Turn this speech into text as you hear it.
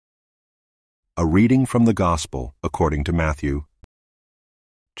A reading from the Gospel according to Matthew.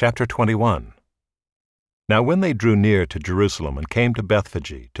 Chapter 21. Now when they drew near to Jerusalem and came to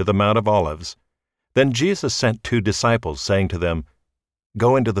Bethphage, to the Mount of Olives, then Jesus sent 2 disciples, saying to them,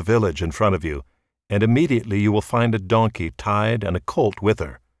 Go into the village in front of you, and immediately you will find a donkey tied and a colt with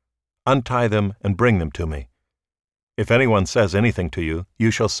her. Untie them and bring them to me. If anyone says anything to you,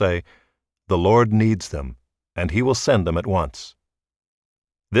 you shall say, The Lord needs them, and he will send them at once.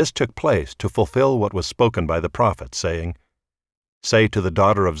 This took place to fulfill what was spoken by the prophet, saying, Say to the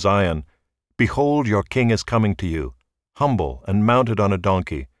daughter of Zion, Behold, your king is coming to you, humble and mounted on a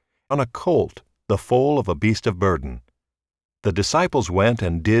donkey, on a colt, the foal of a beast of burden. The disciples went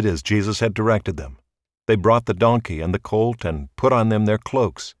and did as Jesus had directed them. They brought the donkey and the colt and put on them their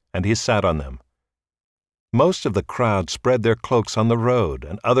cloaks, and he sat on them. Most of the crowd spread their cloaks on the road,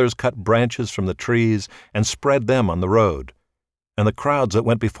 and others cut branches from the trees and spread them on the road. And the crowds that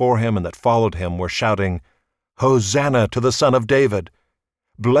went before him and that followed him were shouting, Hosanna to the Son of David!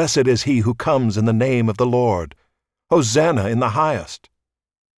 Blessed is he who comes in the name of the Lord! Hosanna in the highest!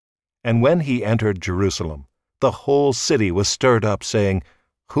 And when he entered Jerusalem, the whole city was stirred up, saying,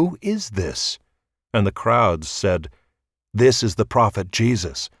 Who is this? And the crowds said, This is the prophet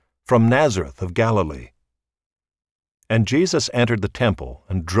Jesus, from Nazareth of Galilee. And Jesus entered the temple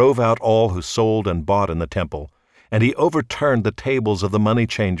and drove out all who sold and bought in the temple, and he overturned the tables of the money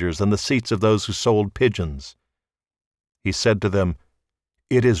changers and the seats of those who sold pigeons. He said to them,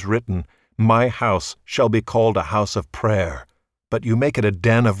 It is written, My house shall be called a house of prayer, but you make it a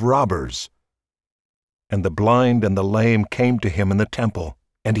den of robbers. And the blind and the lame came to him in the temple,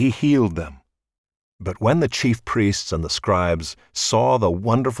 and he healed them. But when the chief priests and the scribes saw the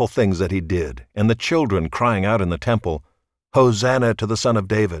wonderful things that he did, and the children crying out in the temple, Hosanna to the Son of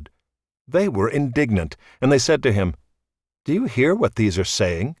David, they were indignant, and they said to him, Do you hear what these are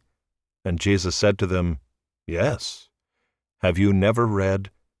saying? And Jesus said to them, Yes. Have you never read,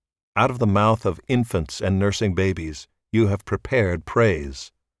 Out of the mouth of infants and nursing babies you have prepared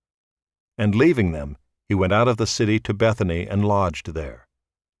praise? And leaving them, he went out of the city to Bethany and lodged there.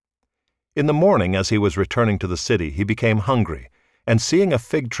 In the morning, as he was returning to the city, he became hungry, and seeing a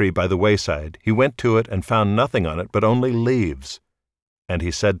fig tree by the wayside, he went to it and found nothing on it but only leaves. And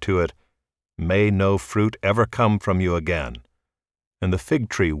he said to it, May no fruit ever come from you again. And the fig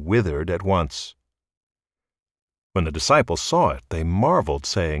tree withered at once. When the disciples saw it, they marveled,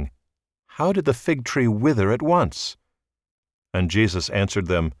 saying, How did the fig tree wither at once? And Jesus answered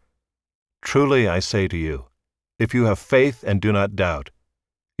them, Truly I say to you, if you have faith and do not doubt,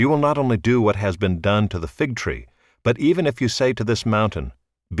 you will not only do what has been done to the fig tree, but even if you say to this mountain,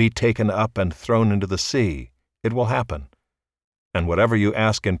 Be taken up and thrown into the sea, it will happen. And whatever you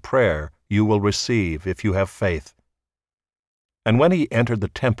ask in prayer, you will receive if you have faith. And when he entered the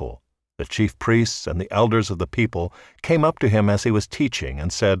temple, the chief priests and the elders of the people came up to him as he was teaching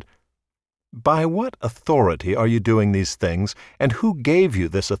and said, By what authority are you doing these things, and who gave you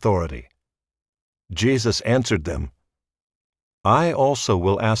this authority? Jesus answered them, I also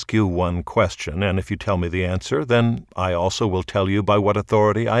will ask you one question, and if you tell me the answer, then I also will tell you by what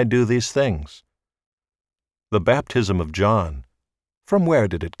authority I do these things. The baptism of John, from where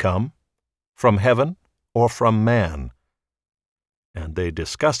did it come? From heaven or from man? And they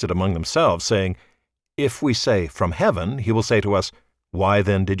discussed it among themselves, saying, If we say, From heaven, he will say to us, Why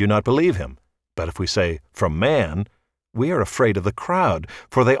then did you not believe him? But if we say, From man, we are afraid of the crowd,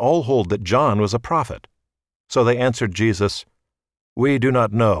 for they all hold that John was a prophet. So they answered Jesus, We do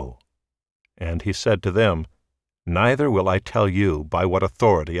not know. And he said to them, Neither will I tell you by what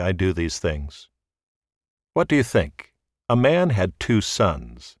authority I do these things. What do you think? A man had 2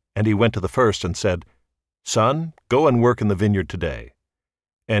 sons, and he went to the first and said, Son, go and work in the vineyard today.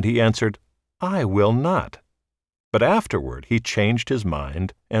 And he answered, I will not. But afterward he changed his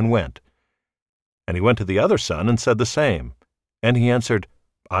mind and went. And he went to the other son and said the same. And he answered,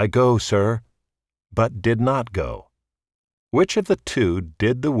 I go, sir, but did not go. Which of the 2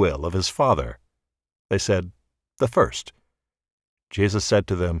 did the will of his father? They said, The first. Jesus said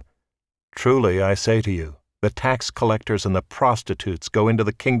to them, Truly I say to you, the tax collectors and the prostitutes go into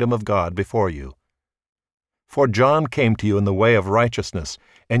the kingdom of God before you. For John came to you in the way of righteousness,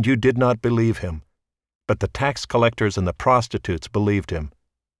 and you did not believe him. But the tax collectors and the prostitutes believed him.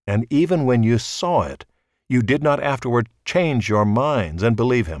 And even when you saw it, you did not afterward change your minds and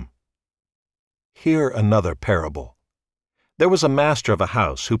believe him. Hear another parable. There was a master of a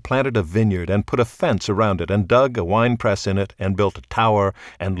house who planted a vineyard and put a fence around it and dug a winepress in it and built a tower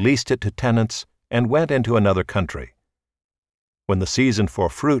and leased it to tenants and went into another country. When the season for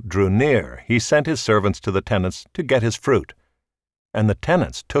fruit drew near, he sent his servants to the tenants to get his fruit. And the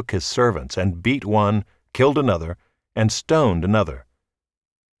tenants took his servants, and beat one, killed another, and stoned another.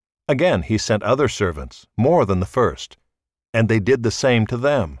 Again he sent other servants, more than the first, and they did the same to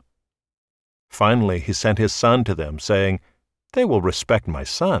them. Finally he sent his son to them, saying, They will respect my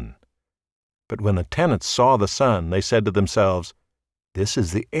son. But when the tenants saw the son, they said to themselves, This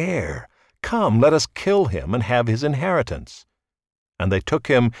is the heir. Come, let us kill him and have his inheritance. And they took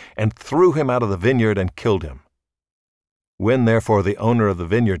him and threw him out of the vineyard and killed him. When therefore the owner of the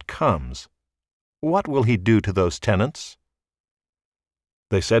vineyard comes, what will he do to those tenants?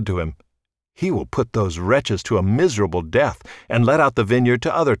 They said to him, He will put those wretches to a miserable death, and let out the vineyard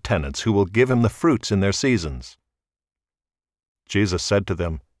to other tenants who will give him the fruits in their seasons. Jesus said to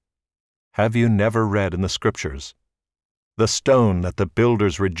them, Have you never read in the Scriptures, The stone that the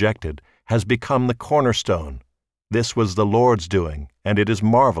builders rejected has become the cornerstone. This was the Lord's doing, and it is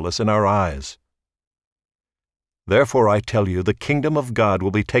marvelous in our eyes. Therefore I tell you, the kingdom of God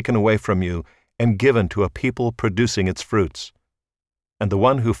will be taken away from you and given to a people producing its fruits. And the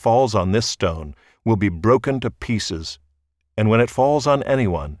one who falls on this stone will be broken to pieces, and when it falls on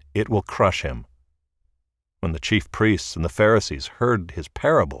anyone, it will crush him. When the chief priests and the Pharisees heard his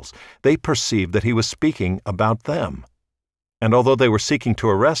parables, they perceived that he was speaking about them. And although they were seeking to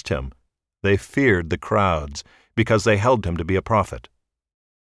arrest him, they feared the crowds, because they held him to be a prophet.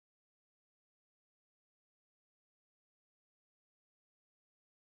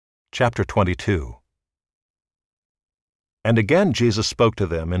 Chapter 22. And again Jesus spoke to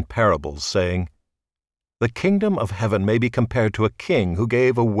them in parables, saying, The kingdom of heaven may be compared to a king who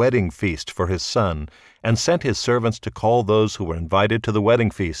gave a wedding feast for his son, and sent his servants to call those who were invited to the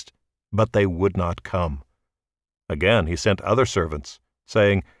wedding feast, but they would not come. Again he sent other servants,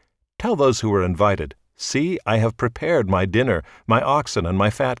 saying, Tell those who were invited, See, I have prepared my dinner, my oxen and my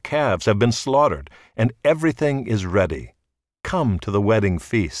fat calves have been slaughtered, and everything is ready. Come to the wedding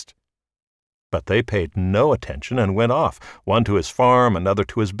feast. But they paid no attention and went off, one to his farm, another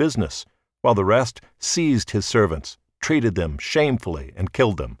to his business, while the rest seized his servants, treated them shamefully, and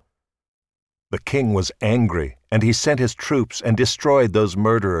killed them. The king was angry, and he sent his troops and destroyed those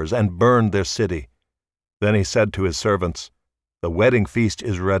murderers and burned their city. Then he said to his servants, The wedding feast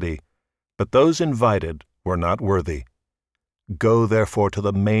is ready, but those invited were not worthy. Go therefore to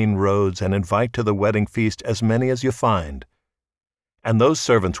the main roads and invite to the wedding feast as many as you find. And those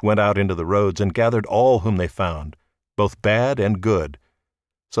servants went out into the roads and gathered all whom they found, both bad and good.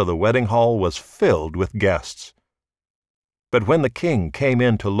 So the wedding hall was filled with guests. But when the king came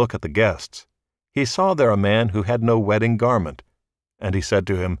in to look at the guests, he saw there a man who had no wedding garment. And he said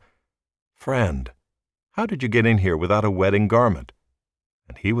to him, Friend, how did you get in here without a wedding garment?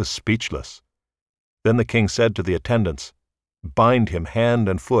 And he was speechless. Then the king said to the attendants, Bind him hand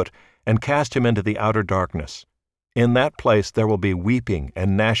and foot, and cast him into the outer darkness. In that place there will be weeping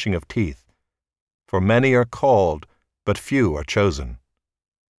and gnashing of teeth. For many are called, but few are chosen.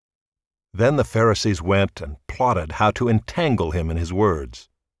 Then the Pharisees went and plotted how to entangle him in his words.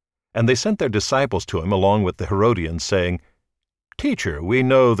 And they sent their disciples to him along with the Herodians, saying, Teacher, we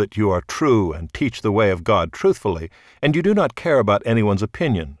know that you are true and teach the way of God truthfully, and you do not care about anyone's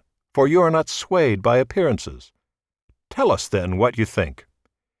opinion, for you are not swayed by appearances. Tell us then what you think.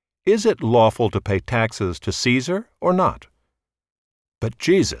 Is it lawful to pay taxes to Caesar or not? But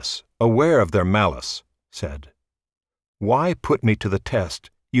Jesus, aware of their malice, said, Why put me to the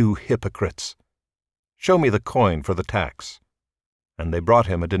test, you hypocrites? Show me the coin for the tax. And they brought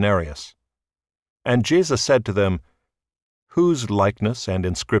him a denarius. And Jesus said to them, Whose likeness and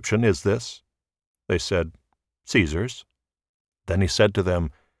inscription is this? They said, Caesar's. Then he said to them,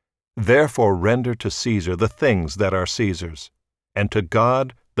 Therefore render to Caesar the things that are Caesar's, and to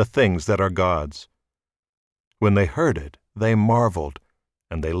God the things that are God's. When they heard it, they marveled,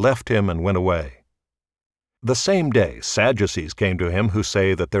 and they left him and went away. The same day Sadducees came to him who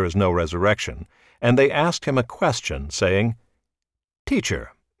say that there is no resurrection, and they asked him a question, saying,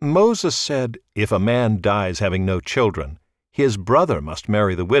 Teacher, Moses said, If a man dies having no children, his brother must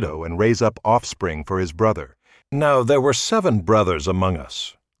marry the widow and raise up offspring for his brother. Now there were 7 brothers among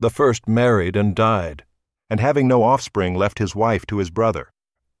us. The first married and died, and having no offspring left his wife to his brother.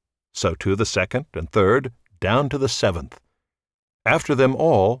 So too the second and third, down to the 7th. After them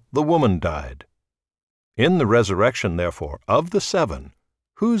all, the woman died. In the resurrection, therefore, of the 7,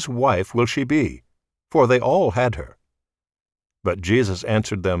 whose wife will she be? For they all had her. But Jesus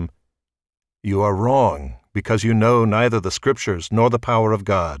answered them, You are wrong, because you know neither the Scriptures nor the power of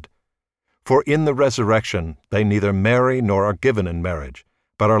God. For in the resurrection they neither marry nor are given in marriage,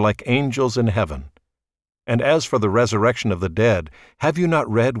 but are like angels in heaven. And as for the resurrection of the dead, have you not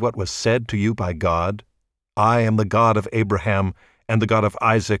read what was said to you by God? I am the God of Abraham, and the God of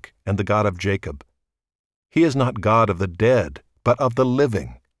Isaac, and the God of Jacob. He is not God of the dead, but of the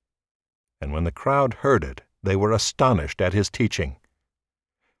living." And when the crowd heard it, they were astonished at his teaching.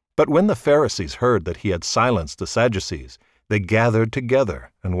 But when the Pharisees heard that he had silenced the Sadducees, they gathered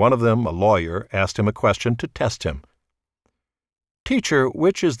together, and one of them, a lawyer, asked him a question to test him. "Teacher,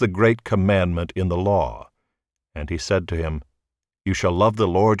 which is the great commandment in the law?" And he said to him, "You shall love the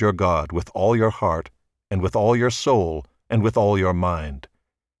Lord your God with all your heart, and with all your soul, and with all your mind.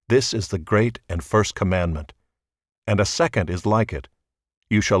 This is the great and first commandment. And a second is like it.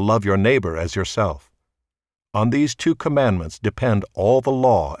 You shall love your neighbor as yourself. On these two commandments depend all the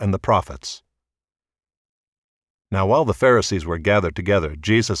law and the prophets." Now while the Pharisees were gathered together,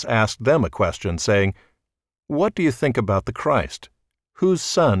 Jesus asked them a question, saying, "What do you think about the Christ? Whose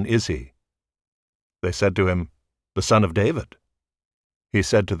son is he?" They said to him, "The son of David." He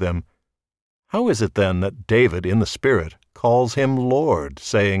said to them, "How is it then that David in the Spirit calls him Lord,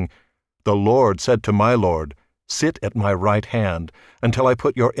 saying, 'The Lord said to my Lord, Sit at my right hand, until I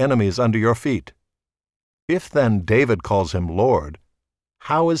put your enemies under your feet'? If then David calls him Lord,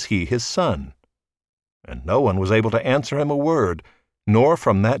 how is he his son?" And no one was able to answer him a word, nor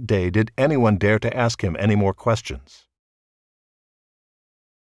from that day did anyone dare to ask him any more questions.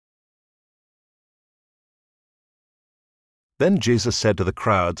 Then Jesus said to the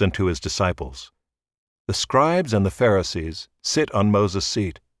crowds and to his disciples, "The scribes and the Pharisees sit on Moses'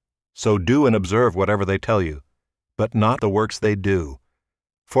 seat. So do and observe whatever they tell you, but not the works they do.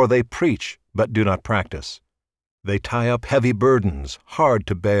 For they preach, but do not practice. They tie up heavy burdens, hard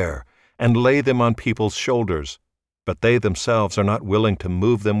to bear, and lay them on people's shoulders, but they themselves are not willing to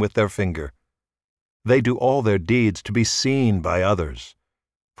move them with their finger. They do all their deeds to be seen by others.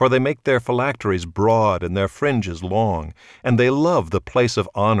 For they make their phylacteries broad and their fringes long, and they love the place of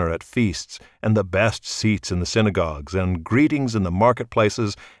honor at feasts, and the best seats in the synagogues, and greetings in the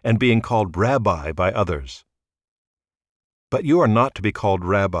marketplaces, and being called Rabbi by others. But you are not to be called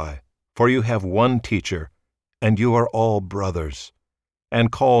Rabbi, for you have one teacher, and you are all brothers.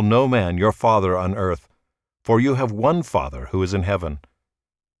 And call no man your father on earth, for you have one Father who is in heaven.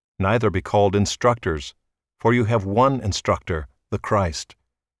 Neither be called instructors, for you have one instructor, the Christ.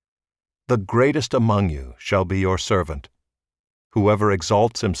 The greatest among you shall be your servant. Whoever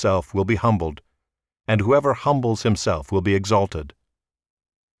exalts himself will be humbled, and whoever humbles himself will be exalted.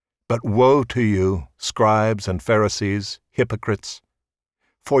 But woe to you, scribes and Pharisees, hypocrites!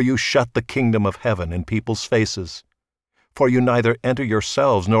 For you shut the kingdom of heaven in people's faces. For you neither enter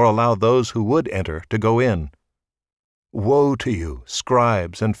yourselves nor allow those who would enter to go in. Woe to you,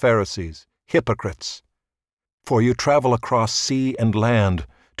 scribes and Pharisees, hypocrites! For you travel across sea and land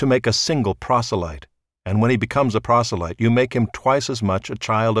to make a single proselyte, and when he becomes a proselyte, you make him twice as much a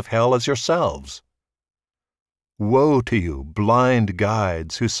child of hell as yourselves. Woe to you, blind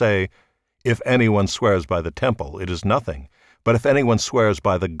guides, who say, "If anyone swears by the temple, it is nothing, but if anyone swears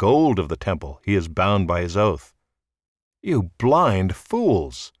by the gold of the temple, he is bound by his oath." You blind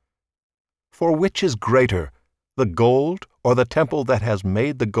fools! For which is greater, the gold or the temple that has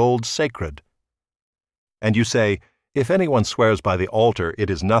made the gold sacred? And you say, "If anyone swears by the altar, it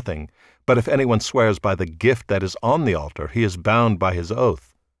is nothing, but if anyone swears by the gift that is on the altar, he is bound by his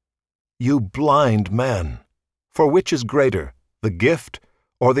oath." You blind men! For which is greater, the gift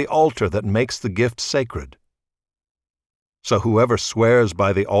or the altar that makes the gift sacred? So whoever swears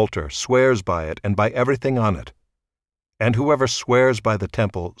by the altar swears by it and by everything on it. And whoever swears by the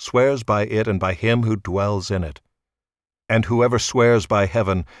temple swears by it and by him who dwells in it. And whoever swears by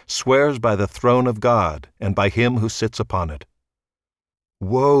heaven swears by the throne of God and by him who sits upon it.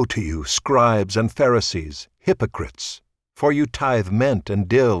 Woe to you, scribes and Pharisees, hypocrites! For you tithe mint and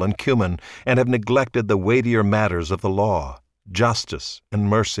dill and cumin, and have neglected the weightier matters of the law, justice and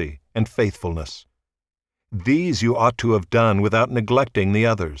mercy and faithfulness. These you ought to have done without neglecting the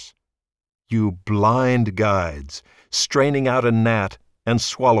others. You blind guides, straining out a gnat and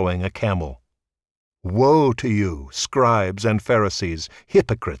swallowing a camel. Woe to you, scribes and Pharisees,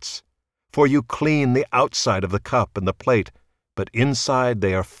 hypocrites! For you clean the outside of the cup and the plate, but inside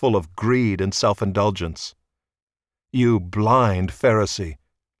they are full of greed and self-indulgence. You blind Pharisee!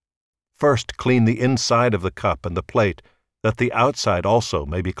 First clean the inside of the cup and the plate, that the outside also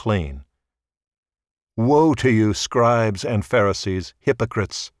may be clean. Woe to you, scribes and Pharisees,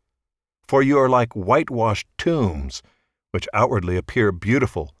 hypocrites! For you are like whitewashed tombs, which outwardly appear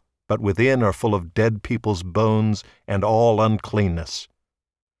beautiful, but within are full of dead people's bones and all uncleanness.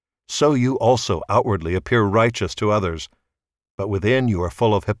 So you also outwardly appear righteous to others, but within you are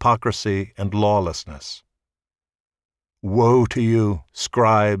full of hypocrisy and lawlessness. Woe to you,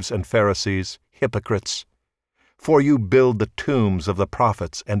 scribes and Pharisees, hypocrites! For you build the tombs of the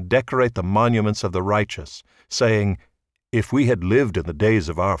prophets and decorate the monuments of the righteous, saying, If we had lived in the days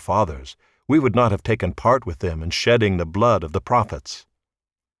of our fathers, we would not have taken part with them in shedding the blood of the prophets.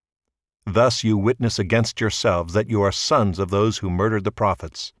 Thus you witness against yourselves that you are sons of those who murdered the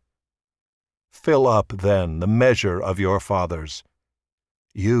prophets. Fill up, then, the measure of your fathers.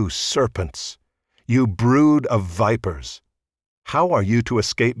 You serpents, you brood of vipers, how are you to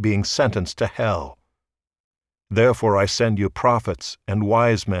escape being sentenced to hell? Therefore I send you prophets and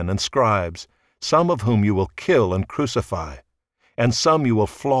wise men and scribes, some of whom you will kill and crucify, and some you will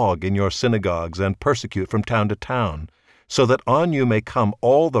flog in your synagogues and persecute from town to town, so that on you may come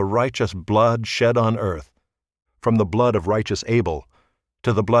all the righteous blood shed on earth, from the blood of righteous Abel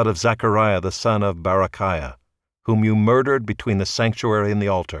to the blood of Zechariah the son of Berechiah, whom you murdered between the sanctuary and the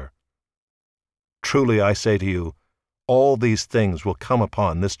altar. Truly I say to you, all these things will come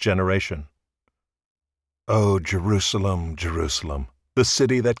upon this generation. O Jerusalem, Jerusalem, the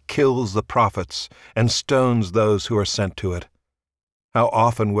city that kills the prophets and stones those who are sent to it! How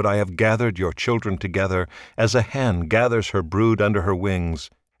often would I have gathered your children together as a hen gathers her brood under her wings,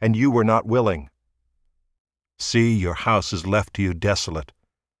 and you were not willing. See, your house is left to you desolate.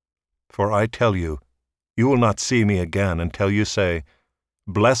 For I tell you, you will not see me again until you say,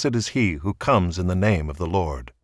 Blessed is he who comes in the name of the Lord.